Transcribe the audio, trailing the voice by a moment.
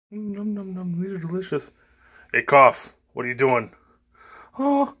Num num num. These are delicious. Hey, Cough. What are you doing?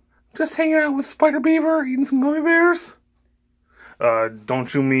 Oh, just hanging out with Spider-beaver, eating some gummy bears.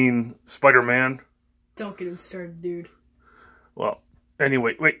 Don't you mean Spider-Man? Don't get him started, dude. Well,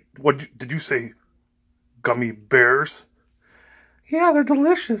 anyway, wait. What did you say? Gummy bears? Yeah, they're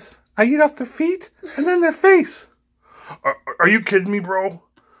delicious. I eat off their feet and then their face. Are you kidding me, bro?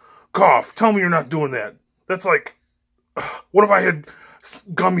 Cough. Tell me you're not doing that. That's like, what if I had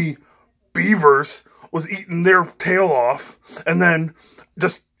gummy beavers, was eating their tail off, and then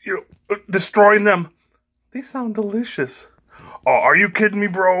just, destroying them? They sound delicious. Oh, are you kidding me,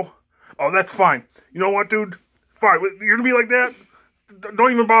 bro? Oh, that's fine. You know what, dude? Fine. You're gonna be like that?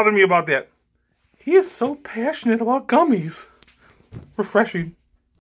 Don't even bother me about that. He is so passionate about gummies. Refreshing.